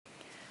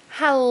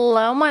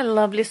Hello, my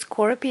lovely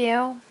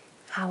Scorpio.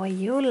 How are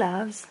you,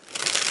 loves?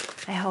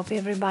 I hope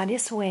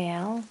everybody's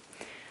well.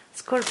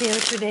 Scorpio,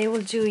 today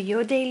we'll do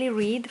your daily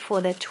read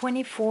for the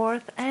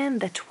 24th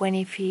and the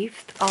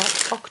 25th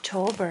of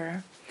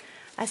October.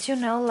 As you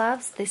know,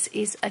 loves, this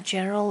is a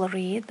general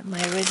read.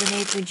 Might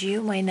resonate with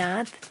you, might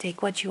not.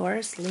 Take what's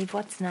yours, leave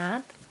what's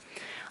not.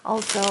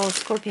 Also,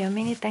 Scorpio,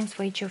 many thanks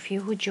for each of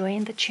you who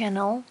joined the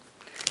channel.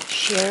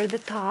 Share the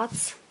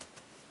thoughts.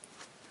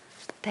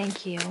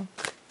 Thank you.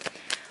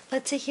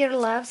 Let's see here,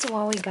 loves,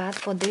 what we got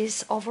for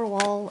this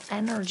overall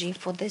energy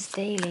for this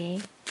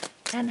daily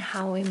and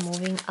how we're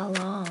moving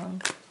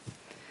along.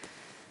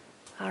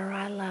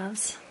 Alright,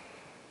 loves.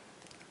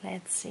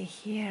 Let's see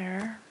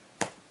here.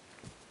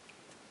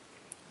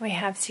 We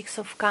have Six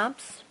of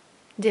Cups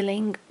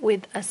dealing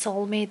with a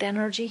soulmate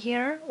energy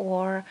here,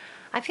 or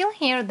I feel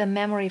here the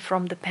memory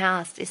from the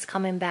past is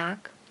coming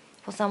back.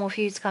 For some of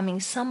you,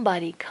 it's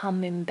somebody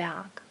coming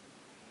back.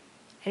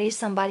 It is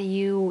somebody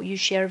you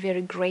share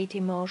very great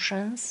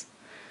emotions.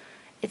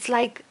 It's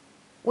like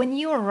when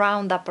you're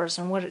around that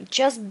person, we're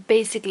just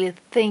basically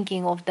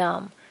thinking of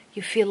them,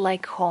 you feel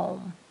like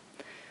home.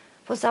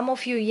 For some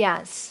of you,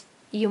 yes,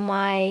 you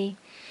might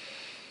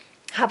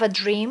have a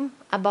dream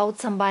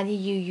about somebody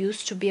you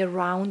used to be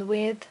around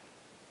with.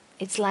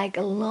 It's like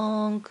a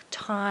long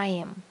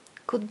time.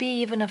 Could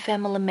be even a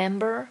family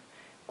member,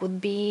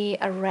 could be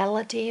a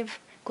relative,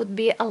 could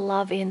be a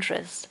love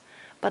interest.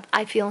 But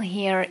I feel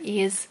here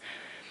is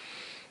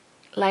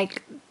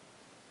like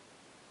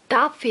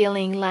that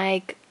feeling,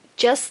 like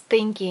just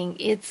thinking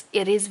it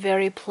is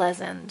very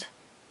pleasant.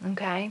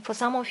 Okay, for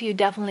some of you,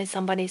 definitely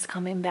somebody is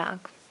coming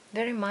back,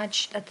 very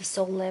much at the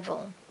soul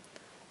level.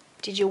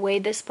 Did you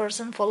wait this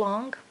person for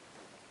long?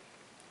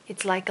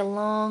 It's like a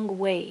long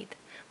wait.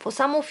 For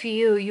some of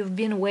you, you've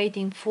been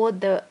waiting for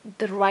the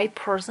right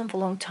person for a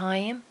long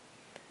time.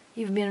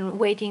 You've been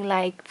waiting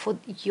like for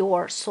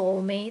your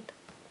soulmate.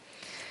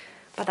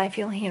 But I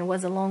feel here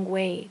was a long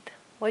wait.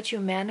 What you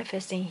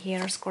manifesting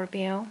here,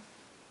 Scorpio?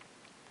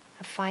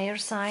 A fire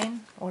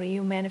sign? Or are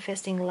you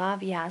manifesting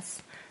love?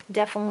 Yes,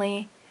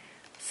 definitely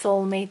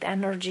soulmate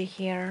energy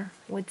here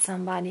with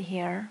somebody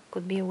here.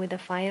 Could be with a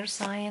fire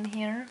sign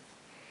here.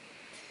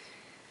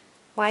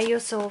 Why are you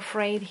so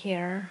afraid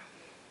here?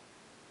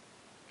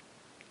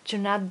 To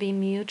not be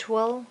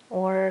mutual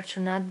or to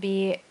not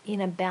be in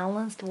a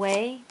balanced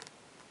way?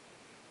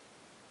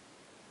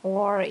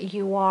 Or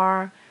you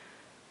are,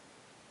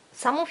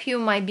 some of you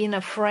might be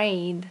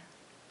afraid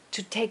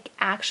to take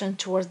action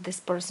towards this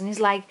person. It's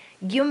like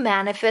you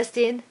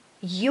manifested,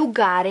 you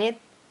got it,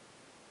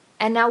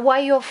 and now why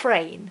are you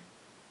afraid?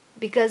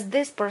 Because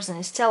this person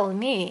is telling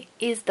me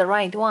is the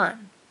right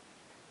one.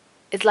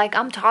 It's like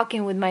I'm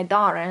talking with my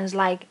daughter and it's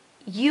like,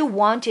 you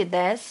wanted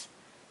this,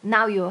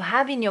 now you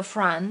have in your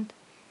front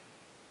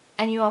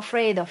and you're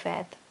afraid of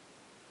it.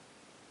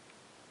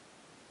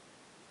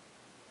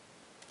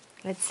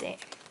 Let's see,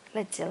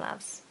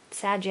 loves.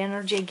 Sag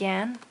energy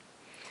again.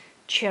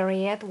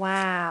 Chariot,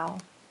 wow.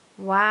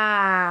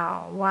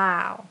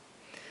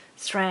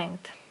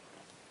 Strength.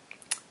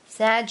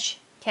 Sag,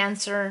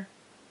 Cancer,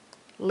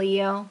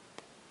 Leo,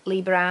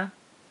 Libra,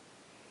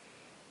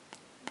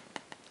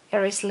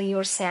 Aries,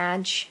 Leo,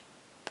 Sag,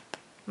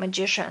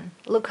 Magician.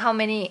 Look how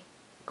many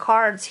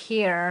cards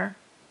here.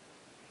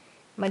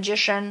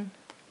 Magician,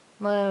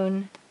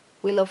 Moon,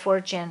 Wheel of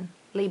Fortune,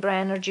 Libra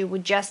energy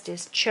with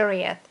Justice,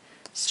 Chariot,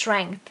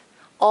 Strength,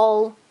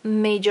 all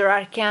major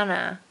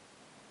arcana.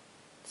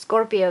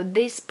 Scorpio,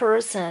 this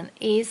person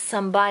is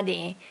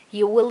somebody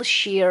you will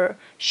share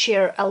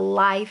a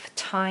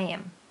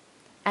lifetime.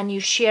 And you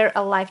share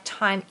a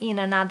lifetime in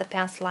another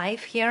past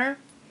life here.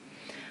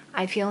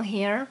 I feel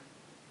here.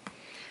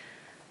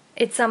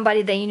 It's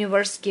somebody the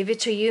universe give it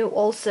to you.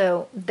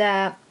 Also,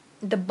 the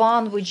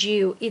bond with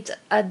you, it's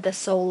at the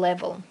soul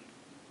level.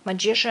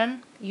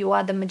 Magician, you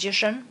are the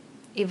magician.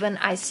 Even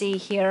I see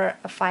here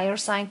a fire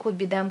sign, could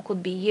be them,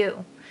 could be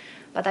you.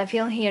 But I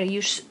feel here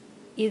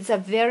it's a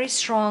very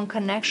strong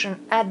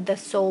connection at the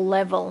soul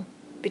level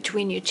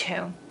between you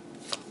two.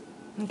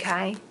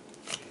 Okay?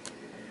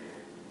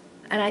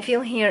 And I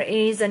feel here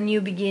is a new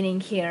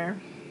beginning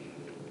here.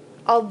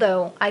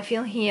 Although I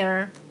feel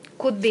here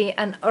could be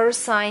an earth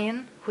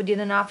sign who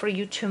didn't offer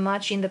you too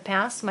much in the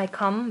past might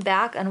come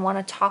back and want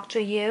to talk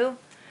to you.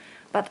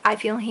 But I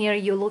feel here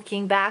you're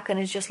looking back and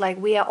it's just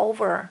like we are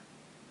over.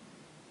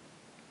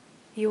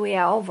 We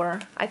are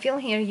over. I feel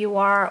here you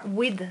are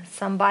with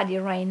somebody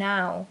right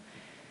now,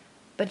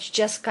 but you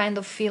just kind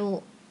of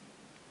feel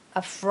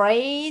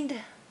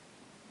afraid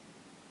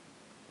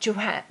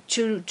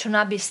to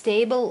not be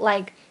stable.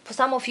 Like for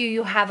some of you,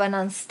 you have an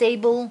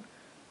unstable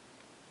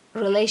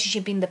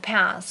relationship in the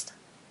past.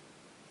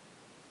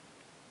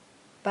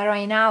 But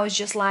right now it's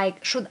just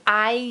like, should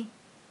I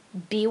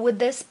be with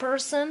this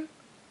person?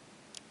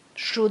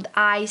 Should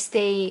I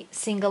stay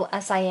single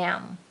as I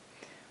am?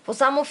 For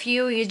some of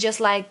you, you just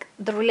like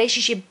the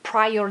relationship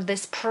prior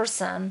this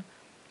person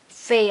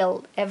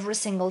failed every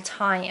single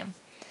time.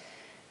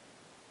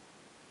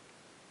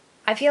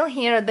 I feel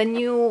here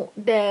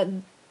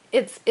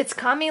it's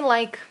coming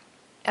like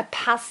a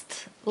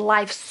past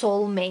life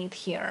soulmate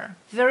here.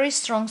 Very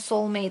strong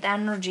soulmate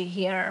energy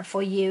here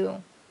for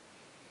you.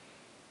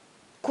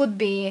 Could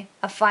be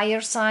a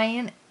fire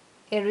sign,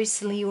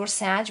 Aries, Leo,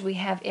 Sag. We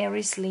have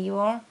Aries,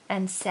 Leo,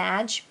 and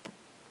Sag,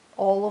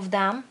 all of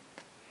them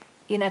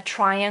in a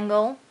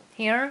triangle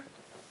here.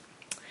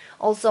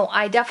 Also,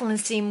 I definitely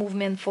see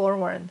movement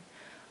forward.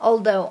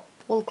 Although,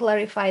 we'll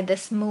clarify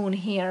this moon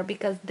here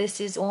because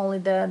this is only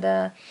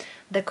the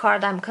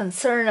card I'm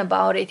concerned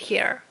about it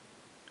here.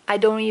 I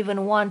don't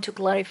even want to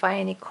clarify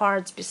any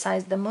cards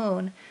besides the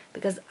moon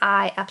because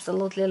I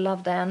absolutely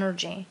love the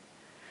energy.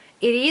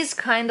 It is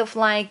kind of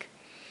like,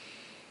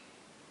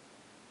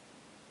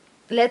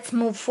 let's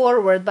move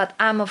forward, but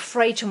I'm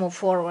afraid to move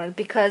forward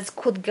because it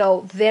could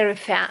go very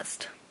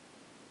fast.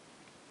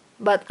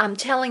 But I'm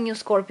telling you,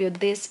 Scorpio,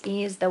 this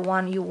is the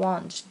one you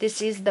want.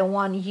 This is the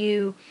one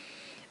you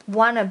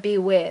want to be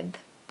with.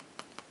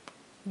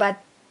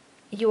 But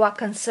you are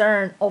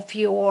concerned of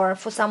your,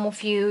 for some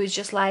of you, it's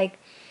just like,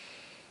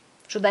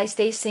 should I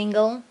stay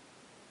single?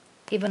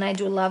 Even I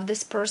do love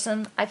this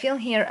person. I feel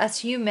here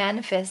as you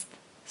manifest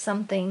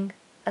something,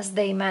 as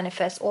they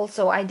manifest.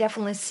 Also, I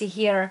definitely see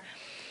here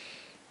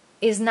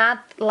is not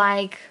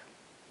like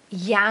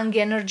young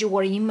energy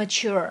or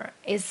immature.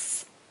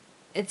 It's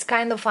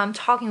kind of, I'm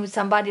talking with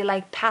somebody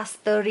like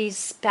past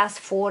 30s, past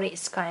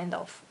 40s kind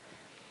of.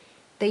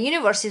 The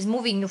universe is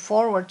moving you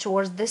forward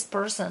towards this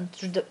person,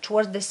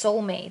 towards the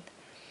soulmate.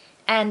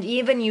 And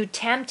even you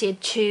tempted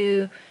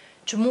to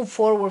move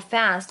forward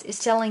fast, is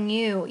telling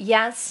you,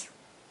 yes,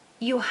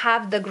 you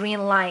have the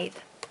green light.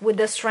 With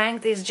the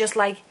strength, is just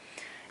like,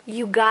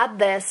 you got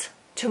this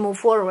to move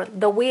forward.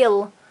 The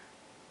wheel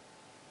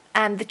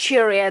and the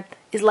chariot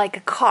is like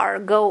a car.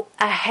 Go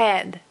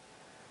ahead.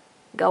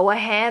 Go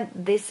ahead.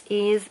 This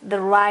is the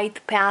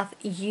right path.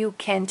 You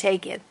can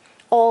take it.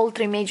 All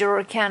three major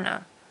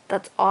arcana.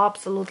 That's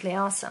absolutely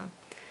awesome.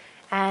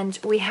 And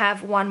we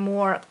have one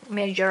more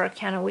major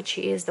arcana, which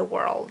is the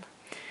world.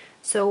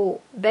 So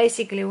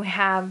basically we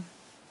have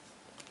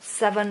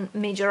 7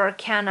 major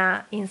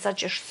arcana in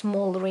such a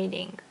small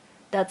reading.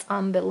 That's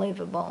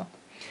unbelievable.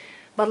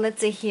 But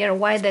let's see here,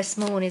 why this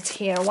moon is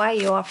here. Why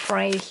you're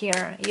afraid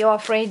here? You're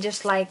afraid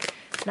just like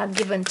not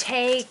give and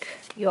take.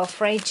 You're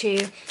afraid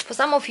to, for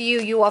some of you,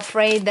 you're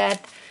afraid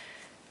that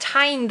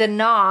tying the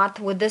knot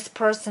with this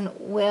person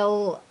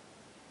will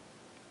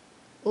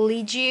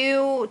lead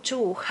you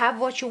to have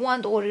what you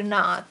want or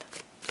not.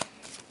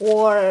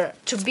 Or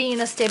to be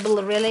in a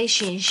stable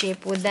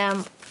relationship with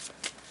them.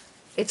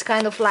 It's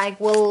kind of like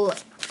will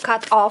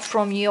cut off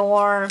from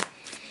your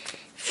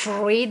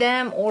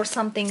freedom or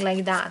something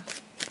like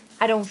that.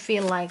 I don't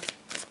feel like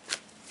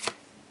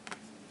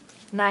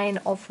 9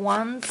 of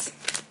Wands.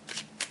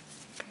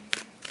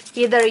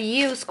 Either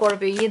you,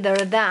 Scorpio, either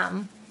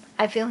them.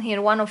 I feel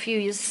here one of you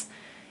is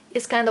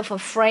kind of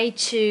afraid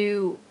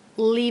to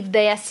live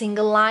their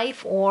single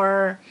life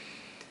or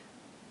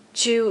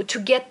to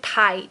get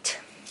tight.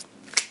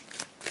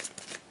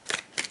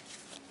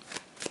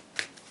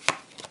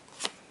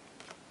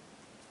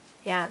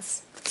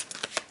 Yes.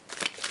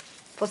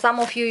 For some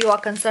of you, you are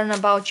concerned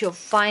about your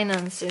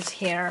finances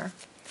here.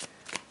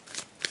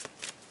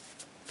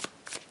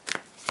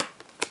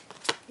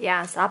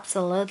 Yes,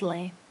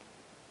 absolutely.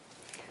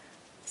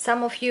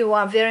 Some of you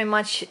are very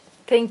much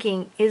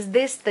thinking, is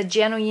this the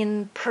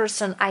genuine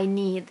person I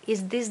need?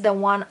 Is this the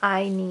one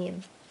I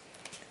need?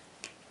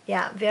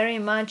 Yeah, very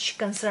much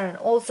concerned.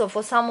 Also,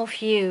 for some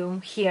of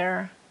you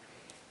here,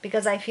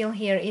 because I feel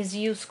here is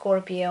you,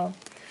 Scorpio,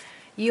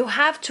 you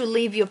have to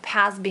leave your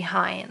past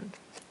behind.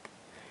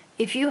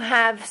 If you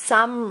have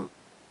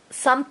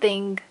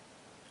something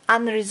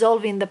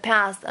unresolved in the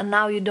past and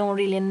now you don't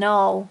really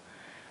know,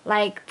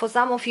 like for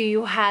some of you,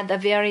 you had a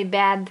very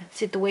bad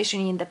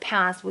situation in the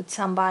past with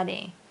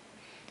somebody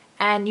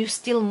and you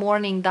still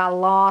mourning the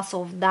loss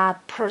of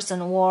that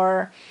person,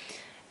 or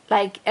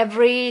like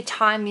every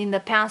time in the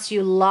past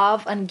you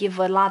love and give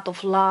a lot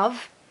of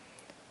love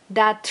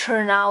that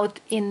turned out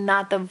in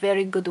not a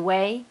very good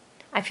way.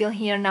 I feel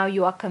here now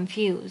you are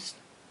confused.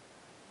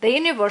 The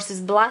universe is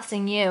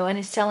blessing you and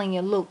is telling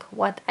you, look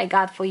what I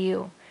got for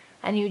you.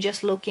 And you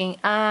just looking,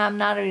 I'm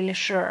not really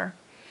sure.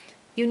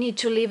 You need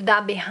to leave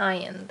that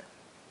behind.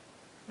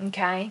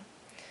 Okay?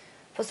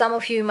 For some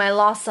of you, you might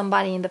lost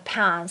somebody in the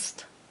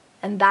past.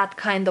 And that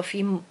kind of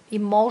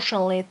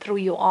emotionally threw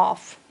you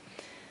off.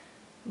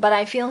 But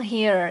I feel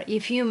here,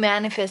 if you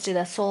manifested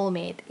a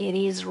soulmate, it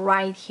is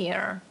right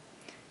here.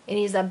 It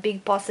is a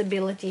big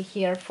possibility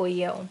here for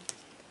you.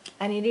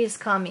 And it is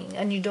coming,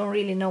 and you don't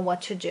really know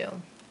what to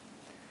do.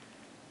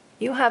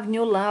 You have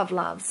new love,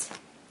 loves.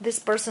 This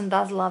person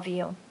does love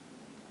you.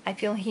 I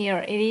feel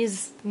here, it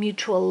is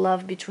mutual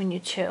love between you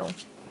two.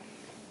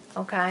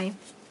 Okay?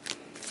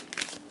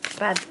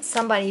 But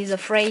somebody is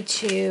afraid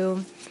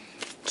to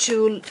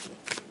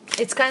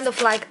it's kind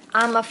of like,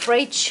 I'm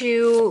afraid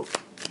to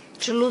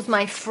lose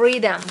my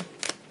freedom.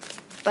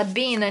 But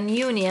being in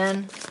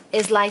union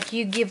is like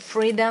you give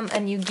freedom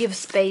and you give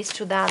space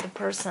to the other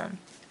person.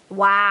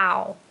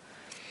 Wow.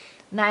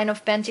 9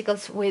 of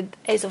Pentacles with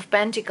Ace of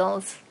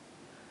Pentacles.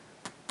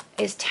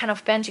 is Ten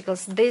of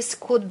Pentacles. This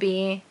could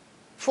be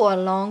for a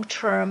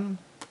long-term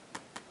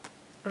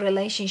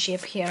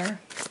relationship here.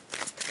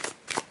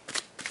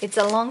 It's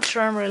a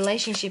long-term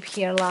relationship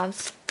here,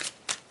 loves.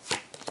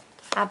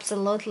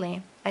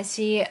 Absolutely. I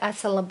see a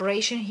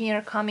celebration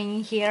here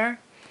coming here.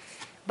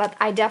 But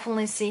I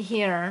definitely see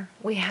here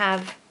we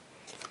have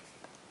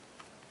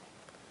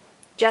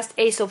just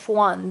Ace of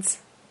Wands.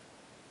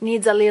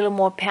 Needs a little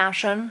more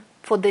passion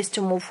for this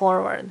to move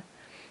forward.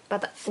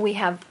 But we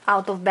have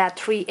out of that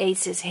 3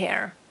 aces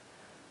here.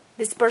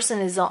 This person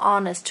is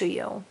honest to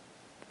you.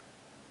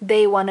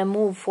 They want to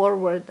move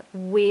forward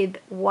with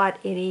what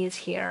it is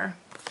here.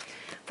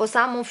 For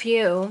some of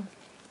you,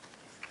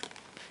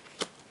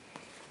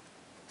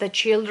 the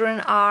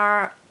children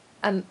are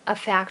a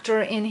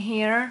factor in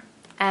here.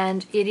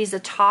 And it is a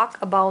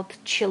talk about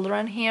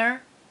children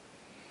here.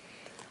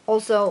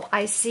 Also,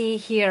 I see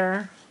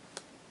here,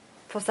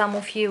 for some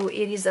of you,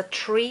 it is a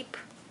trip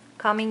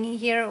coming in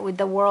here with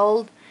the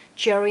World,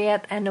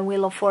 Chariot, and the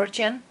Wheel of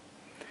Fortune.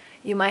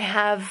 You might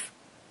have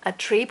a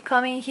trip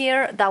coming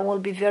here that will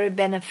be very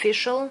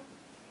beneficial.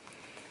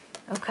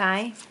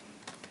 Okay.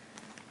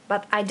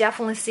 But I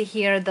definitely see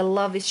here the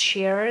love is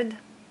shared.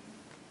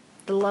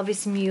 The love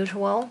is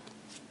mutual.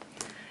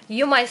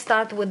 You might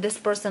start with this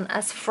person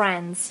as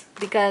friends,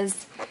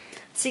 because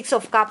Six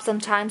of Cups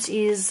sometimes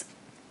is,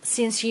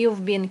 since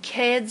you've been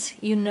kids,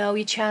 you know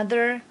each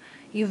other,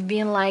 you've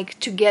been like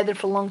together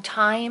for a long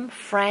time,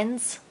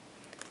 friends,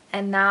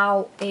 and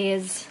now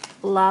is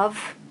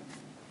love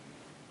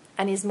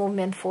and is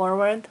movement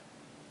forward.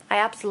 I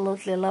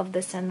absolutely love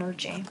this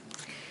energy.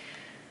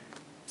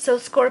 So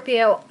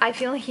Scorpio, I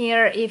feel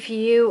here if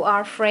you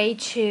are afraid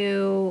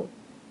to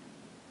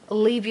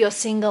live your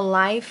single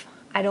life,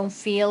 I don't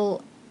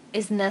feel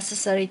it's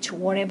necessary to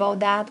worry about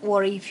that.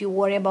 Or if you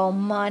worry about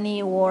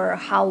money or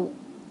how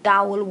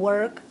that will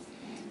work,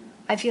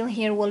 I feel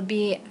here will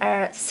be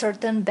a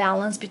certain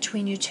balance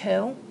between you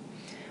two.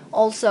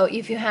 Also,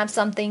 if you have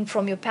something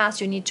from your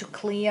past you need to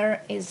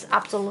clear, is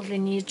absolutely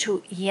need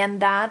to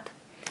end that.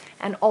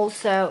 And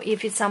also,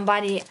 if it's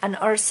somebody, an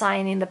earth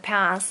sign in the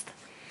past,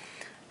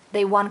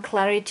 they want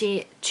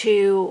clarity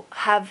to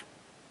have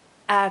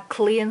a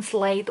clean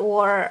slate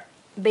or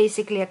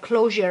basically a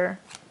closure,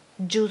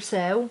 do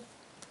so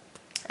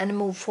and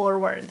move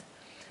forward,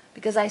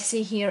 because I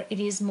see here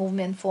it is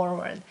movement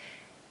forward.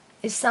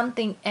 If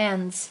something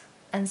ends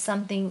and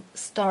something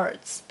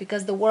starts,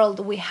 because the world,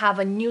 we have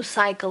a new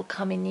cycle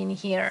coming in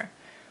here,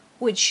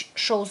 which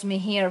shows me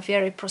here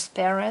very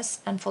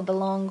prosperous and for the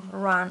long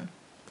run.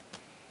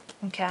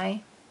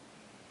 Okay.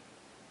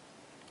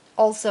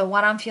 Also,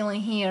 what I'm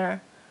feeling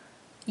here,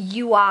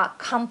 you are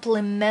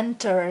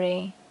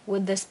complementary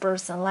with this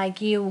person,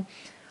 like you,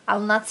 I'll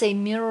not say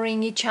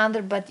mirroring each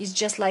other, but it's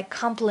just like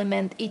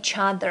complement each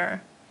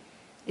other.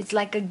 It's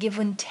like a give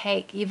and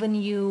take. Even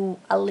you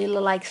a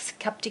little like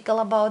skeptical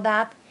about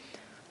that,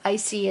 I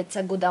see it's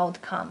a good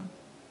outcome.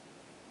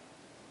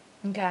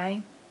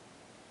 Okay.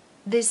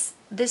 This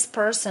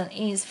person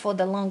is for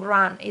the long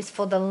run, is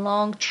for the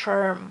long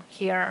term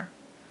here.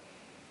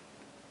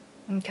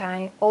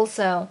 Okay.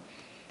 Also,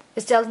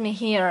 it tells me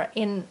here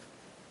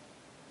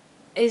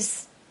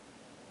is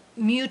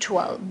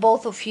mutual,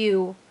 both of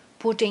you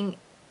putting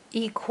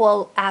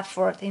equal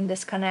effort in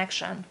this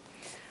connection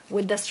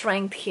with the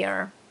strength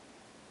here.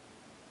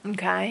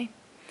 Okay.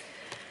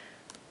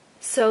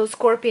 So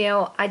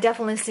Scorpio, I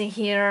definitely see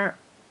here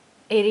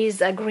it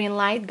is a green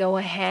light. Go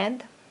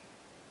ahead.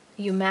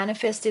 You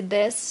manifested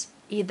this,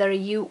 either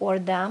you or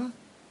them.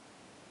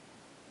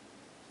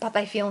 But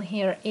I feel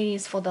here it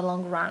is for the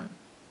long run.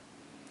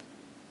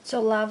 So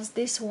loves,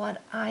 this is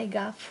what I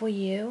got for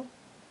you.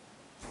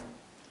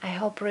 I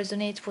hope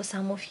resonates for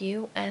some of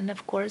you, and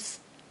of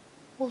course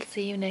we'll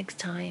see you next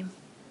time.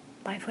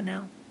 Bye for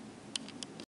now.